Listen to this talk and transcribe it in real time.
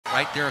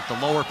right there at the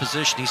lower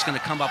position. He's going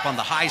to come up on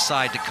the high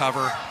side to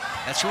cover.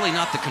 That's really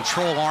not the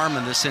control arm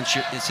in this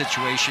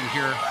situation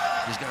here.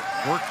 He's going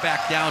to work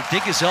back down,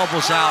 dig his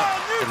elbows out,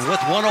 and with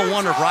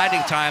 101 of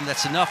riding time,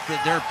 that's enough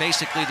that they're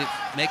basically to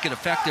make it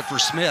effective for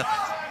Smith.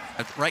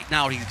 Right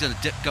now, he's going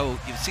to go.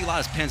 You see a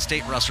lot of Penn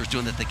State wrestlers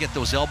doing that. They get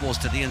those elbows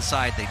to the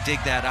inside, they dig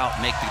that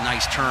out, make the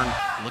nice turn.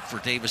 Look for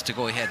Davis to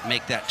go ahead and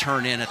make that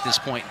turn in at this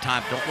point in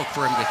time. Don't look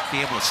for him to be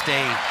able to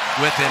stay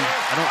with him.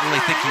 I don't really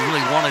think he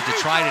really wanted to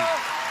try to,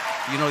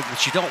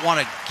 but you don't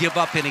want to give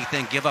up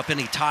anything, give up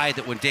any tie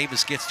that when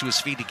Davis gets to his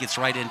feet, he gets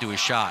right into his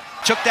shot.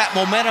 Took that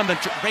momentum and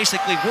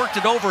basically worked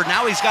it over.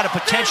 Now he's got a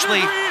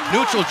potentially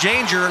neutral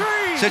danger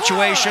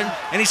situation,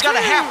 and he's got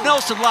a half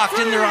Nelson locked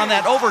in there on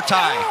that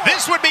overtie.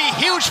 This would be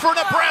huge for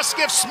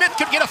Nebraska if Smith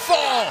could get a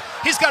fall.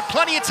 He's got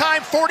plenty of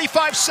time,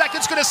 45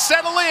 seconds, going to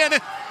settle in.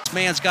 This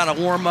man's got to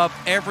warm up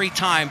every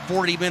time,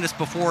 40 minutes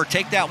before.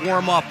 Take that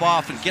warm up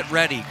off and get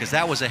ready, because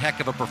that was a heck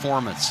of a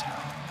performance.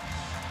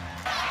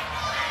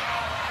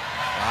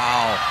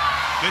 Wow.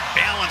 Good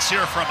balance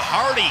here from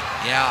Hardy.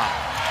 Yeah.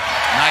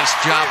 Nice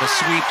job of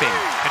sweeping.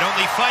 Could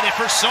only fight it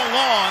for so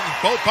long.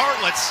 Bo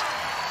Bartlett's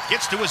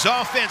gets to his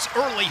offense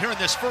early here in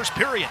this first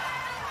period.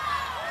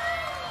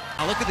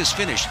 Now look at this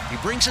finish. He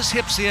brings his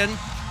hips in,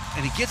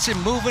 and he gets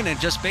him moving and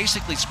just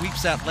basically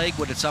sweeps that leg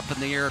when it's up in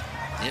the air,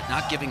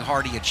 not giving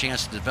Hardy a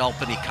chance to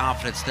develop any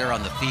confidence there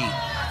on the feet.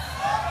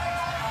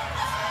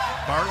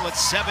 Bartlett's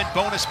 7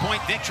 bonus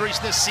point victories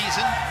this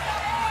season.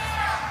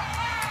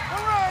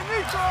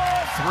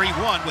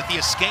 3-1 with the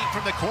escape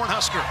from the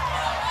Cornhusker.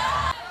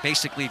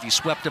 Basically, if you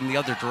swept him the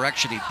other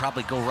direction, he'd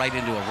probably go right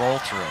into a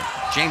roll-through.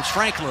 James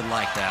Franklin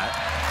like that.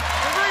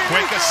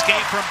 Quick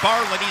escape from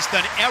Bartlett. He's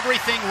done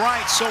everything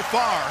right so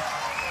far.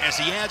 As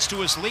he adds to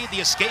his lead,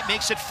 the escape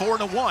makes it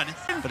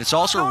 4-1. But it's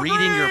also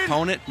reading your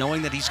opponent,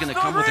 knowing that he's going to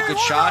come with a good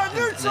shot,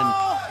 and then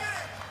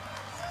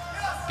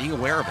being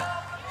aware of it.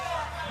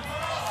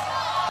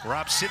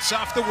 Rob sits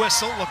off the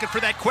whistle, looking for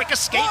that quick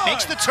escape,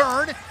 makes the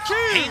turn.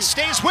 Haynes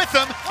stays with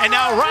him, and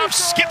now Rob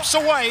skips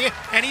away,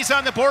 and he's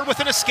on the board with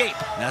an escape.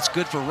 And that's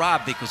good for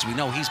Rob because we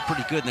know he's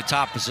pretty good in the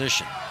top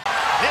position.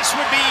 This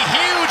would be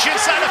huge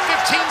inside of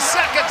 15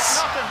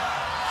 seconds.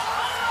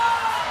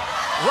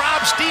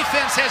 Rob's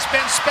defense has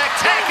been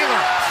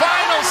spectacular.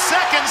 Final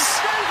seconds.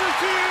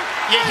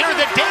 You hear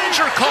the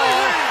danger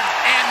call,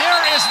 and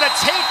there is the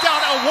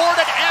takedown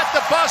awarded at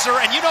the buzzer,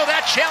 and you know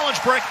that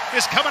challenge brick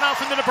is coming out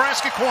from the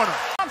Nebraska corner.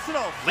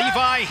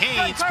 Levi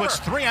Haynes puts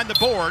 3 on the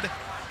board.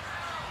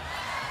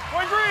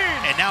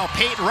 And now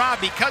Peyton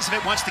Robb, because of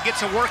it, wants to get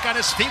to work on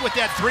his feet with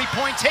that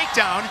 3-point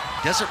takedown.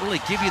 Doesn't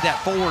really give you that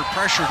forward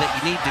pressure that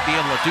you need to be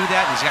able to do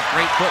that. He's got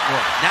great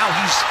footwork. Now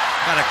he's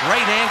got a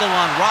great angle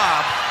on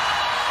Robb.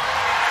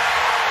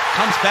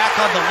 Comes back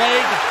on the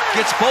leg,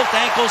 gets both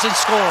ankles and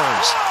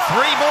scores.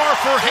 3 more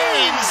for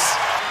Haynes.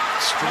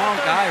 Strong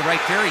guy right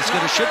there.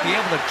 Should be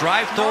able to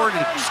drive forward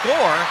and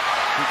score.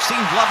 We've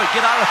seen Lovett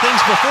get out of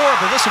things before,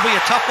 but this will be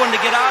a tough one to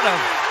get out of.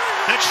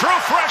 The true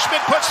freshman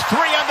puts 3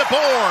 on the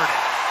board.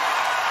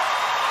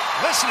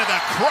 Listen to the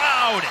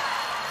crowd.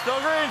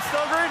 Still green,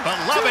 still green. But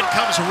Lovett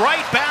comes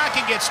right back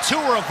and gets 2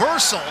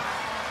 reversal.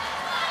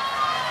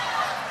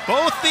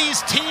 Both these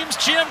teams,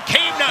 Jim,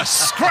 came to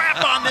scrap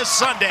on this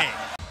Sunday.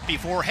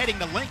 Before heading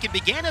to Lincoln,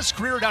 began his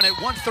career down at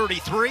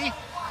 133.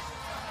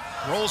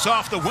 Rolls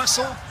off the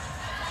whistle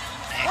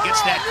and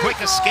gets that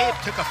quick escape.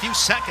 Took a few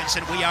seconds,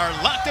 and we are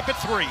locked up at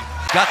 3.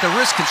 Got the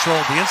wrist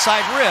control, the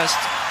inside wrist.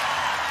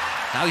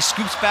 Now he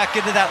scoops back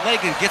into that leg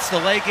and gets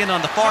the leg in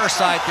on the far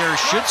side there.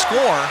 Should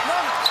score.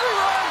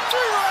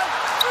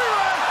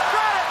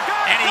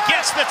 And he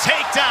gets the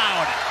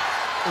takedown.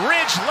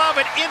 Ridge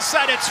Lovett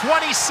inside at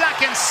 20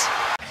 seconds.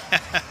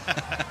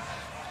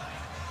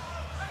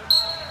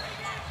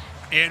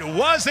 It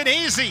wasn't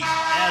easy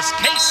as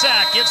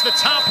Kasak gives the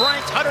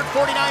top-ranked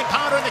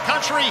 149-pounder in the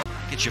country.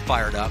 Get you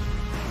fired up.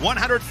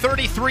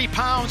 133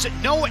 pounds,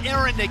 no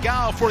Aaron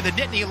Nagao for the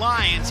Nittany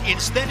Lions.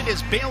 Instead, it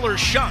is Baylor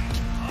Shunk.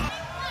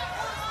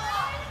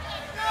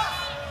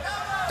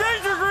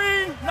 Danger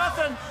green,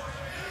 nothing.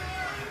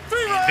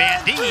 And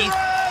Van Dee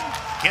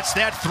gets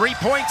that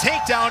 3-point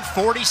takedown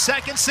 40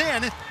 seconds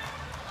in.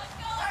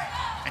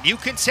 And you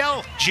can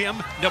tell,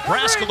 Jim,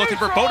 Nebraska looking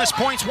for bonus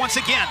points once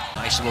again.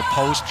 Nice little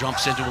post,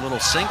 jumps into a little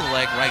single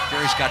leg right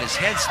there. He's got his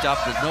head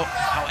stuffed. There's no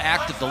how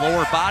active the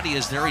lower body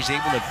is there. He's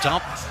able to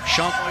dump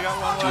Shunk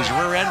to his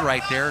rear end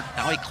right there.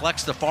 Now he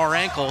collects the far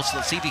ankles.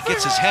 Let's see if he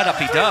gets his head up.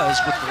 He does.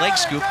 With the leg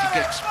scoop, he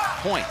gets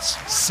points.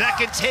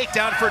 Second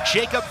takedown for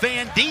Jacob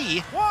Van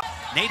Dee.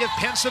 Native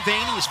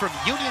Pennsylvania, is from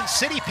Union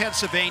City,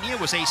 Pennsylvania,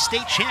 was a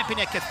state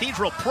champion at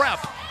Cathedral Prep.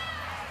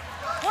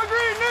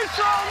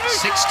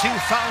 6-2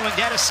 following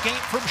that escape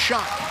from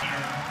Shunk.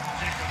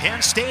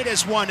 Penn State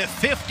has won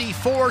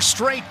 54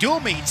 straight dual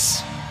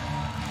meets,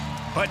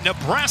 but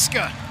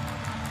Nebraska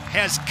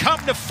has come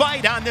to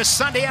fight on this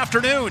Sunday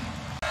afternoon.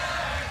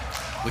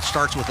 Which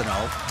starts with an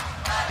O.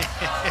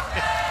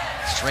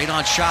 Straight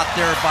on shot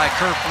there by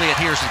Kerfleet.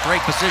 Here's a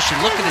great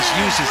position. Look at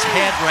use his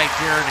head right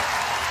there.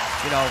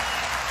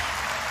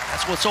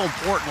 That's what's so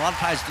important. A lot of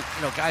times,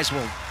 guys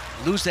will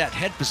lose that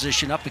head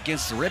position up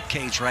against the rib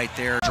cage right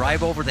there.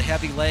 Drive over the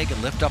heavy leg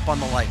and lift up on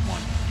the light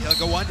one. He'll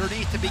go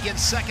underneath to begin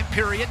second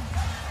period.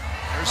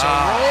 There's a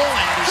roll,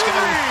 and he's going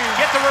to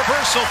get the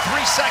reversal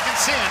 3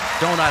 seconds in.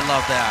 Don't I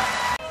love that?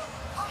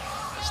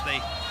 As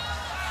they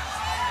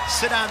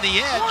sit on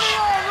the edge.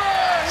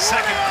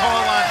 Second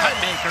call on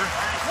Hutmaker.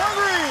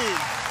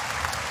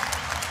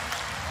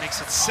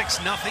 Makes it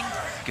 6-0. You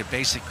could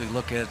basically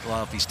look at,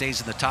 well, if he stays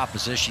in the top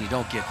position, you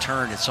don't get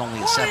turned. It's only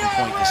a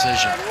 7-point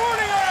decision.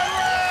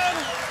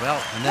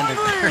 Well, and then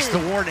there's the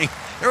warning.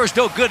 There was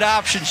no good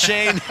option,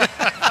 Shane.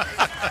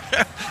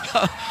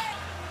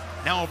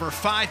 Now over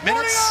 5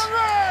 minutes.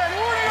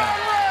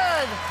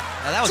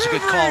 Now that was a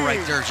good call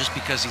right there, just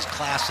because he's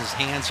clasped his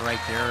hands right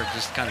there,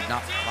 just kind of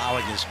not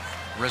allowing his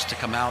wrist to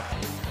come out.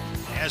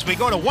 As we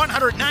go to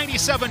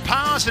 197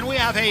 pounds, and we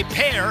have a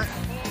pair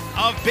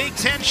of Big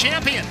Ten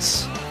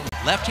champions.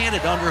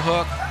 Left-handed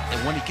underhook,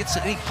 and when he gets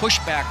any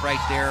pushback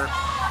right there,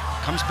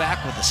 comes back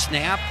with a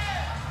snap,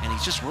 and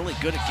he's just really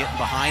good at getting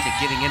behind and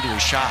getting into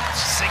his shots.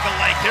 Single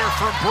leg here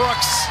from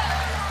Brooks.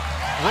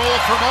 Roll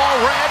from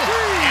Allred,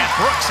 and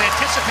Brooks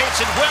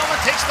anticipates it well and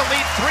takes the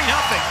lead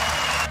 3-0.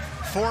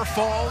 4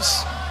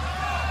 falls.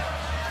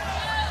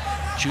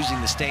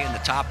 Choosing to stay in the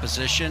top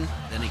position,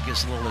 then he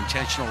gets a little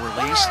intentional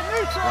release,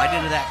 right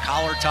into that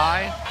collar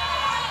tie.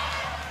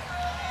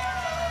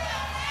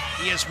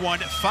 He has won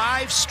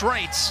 5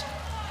 straights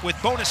with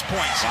bonus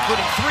points,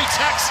 including 3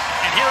 techs,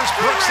 and here's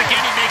Brooks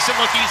again. He makes it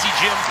look easy,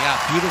 Jim. Yeah,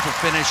 beautiful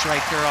finish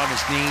right there on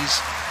his knees.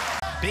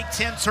 Big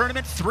Ten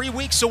tournament 3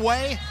 weeks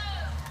away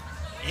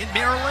in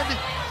Maryland.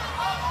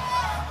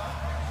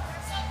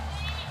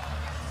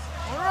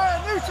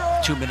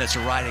 2 minutes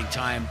of riding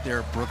time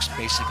there. Brooks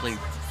basically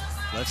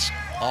lets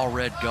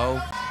Allred go.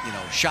 You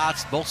know,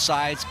 shots both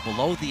sides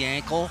below the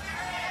ankle.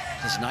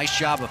 Does a nice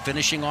job of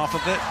finishing off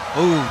of it.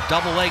 Ooh,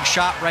 double leg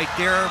shot right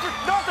there.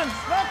 Nothing.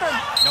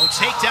 No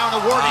takedown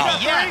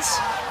awarded yet.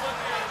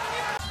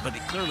 But he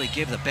clearly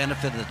gave the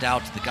benefit of the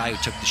doubt to the guy who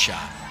took the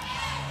shot.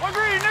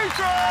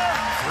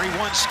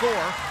 3-1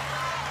 score.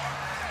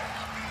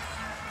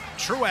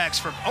 Truax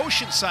from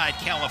Oceanside,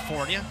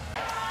 California.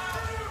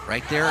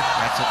 Right there,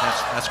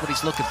 that's what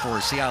he's looking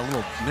for. See how a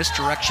little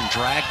misdirection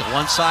drag to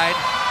one side?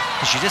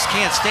 Because you just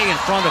can't stay in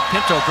front of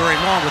Pinto very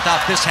long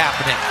without this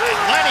happening. And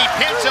Lenny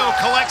Pinto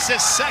collects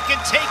his second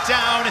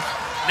takedown,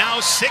 now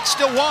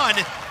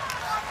 6-1.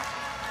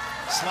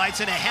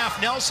 Slides in a half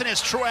Nelson as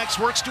Truax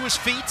works to his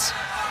feet.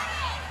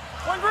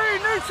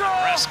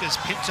 Nebraska's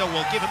Pinto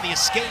will give him the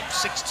escape,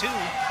 6-2.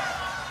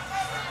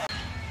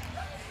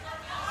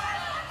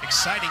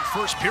 Exciting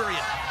first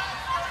period.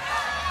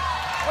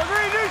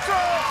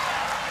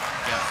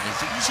 Yeah, as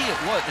easy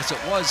as it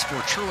was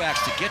for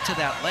Truax to get to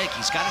that leg,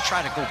 he's got to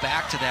try to go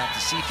back to that to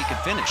see if he can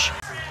finish.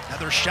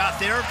 Another shot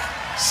there,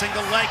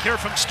 single leg here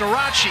from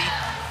Starachi.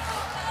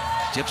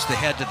 Dips the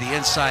head to the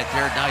inside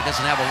there. Now he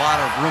doesn't have a lot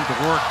of room to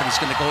work, but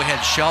he's going to go ahead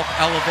and shelf,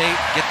 elevate,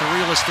 get the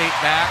real estate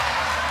back.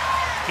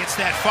 Gets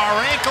that far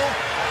ankle.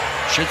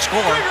 Should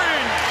score.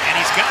 And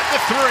he's got the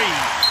 3.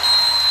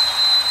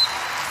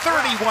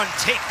 31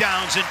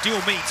 takedowns in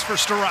dual meets for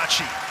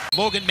Starachi.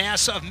 Logan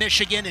Massa of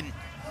Michigan, and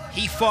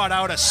he fought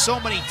out of so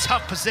many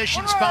tough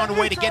positions, found a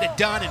way to get it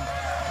done,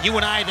 and you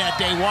and I that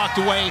day walked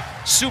away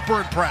super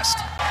impressed.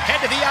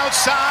 Head to the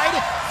outside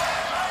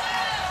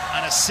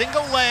on a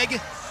single leg.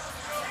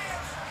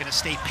 Gonna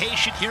stay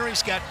patient here.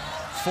 He's got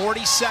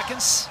 40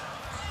 seconds.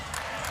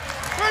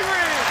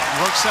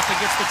 Works up and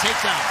gets the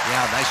takedown.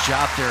 Yeah, nice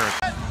job there.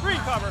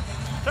 Recover.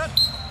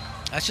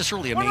 That's just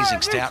really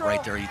amazing stat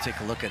right there. You take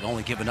a look at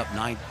only giving up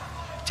 9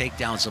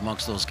 takedowns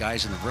amongst those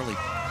guys, and really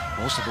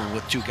most of them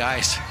with 2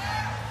 guys.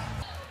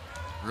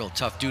 Real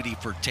tough duty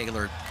for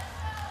Taylor.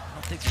 I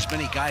don't think there's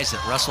many guys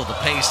that wrestle the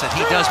pace that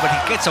he does, but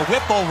he gets a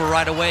whip over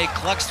right away,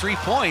 collects 3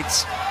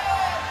 points.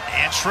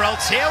 And Trell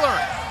Taylor,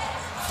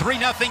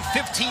 3-0,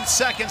 15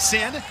 seconds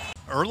in.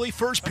 Early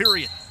first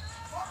period.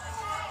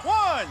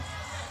 1,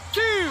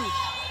 2.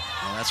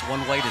 Well, that's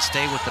one way to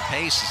stay with the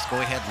pace, is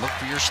go ahead and look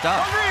for your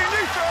stuff.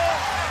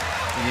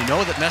 And you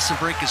know that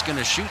Messenbrink is going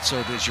to shoot,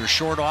 so there's your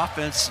short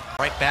offense.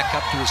 Right back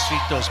up to his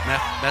feet, those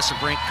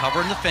Messenbrink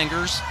covering the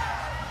fingers.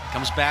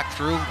 Comes back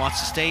through,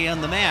 wants to stay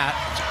on the mat.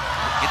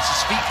 Gets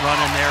his feet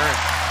running there.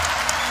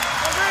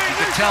 You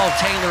can tell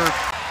Taylor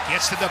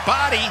gets to the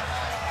body.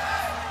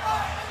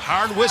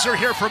 Hard whizzer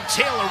here from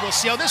Taylor. We'll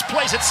see how this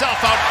plays itself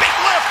out. Big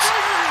lift.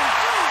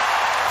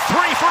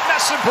 3 for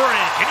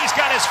Messenbrink, and he's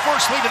got his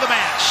first lead of the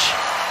match.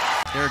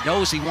 there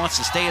knows he wants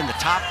to stay in the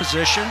top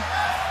position.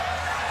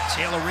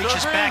 Taylor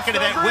reaches back into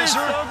that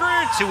whizzer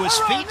to his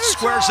feet,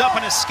 squares up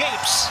and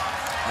escapes.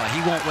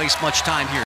 He won't waste much time here.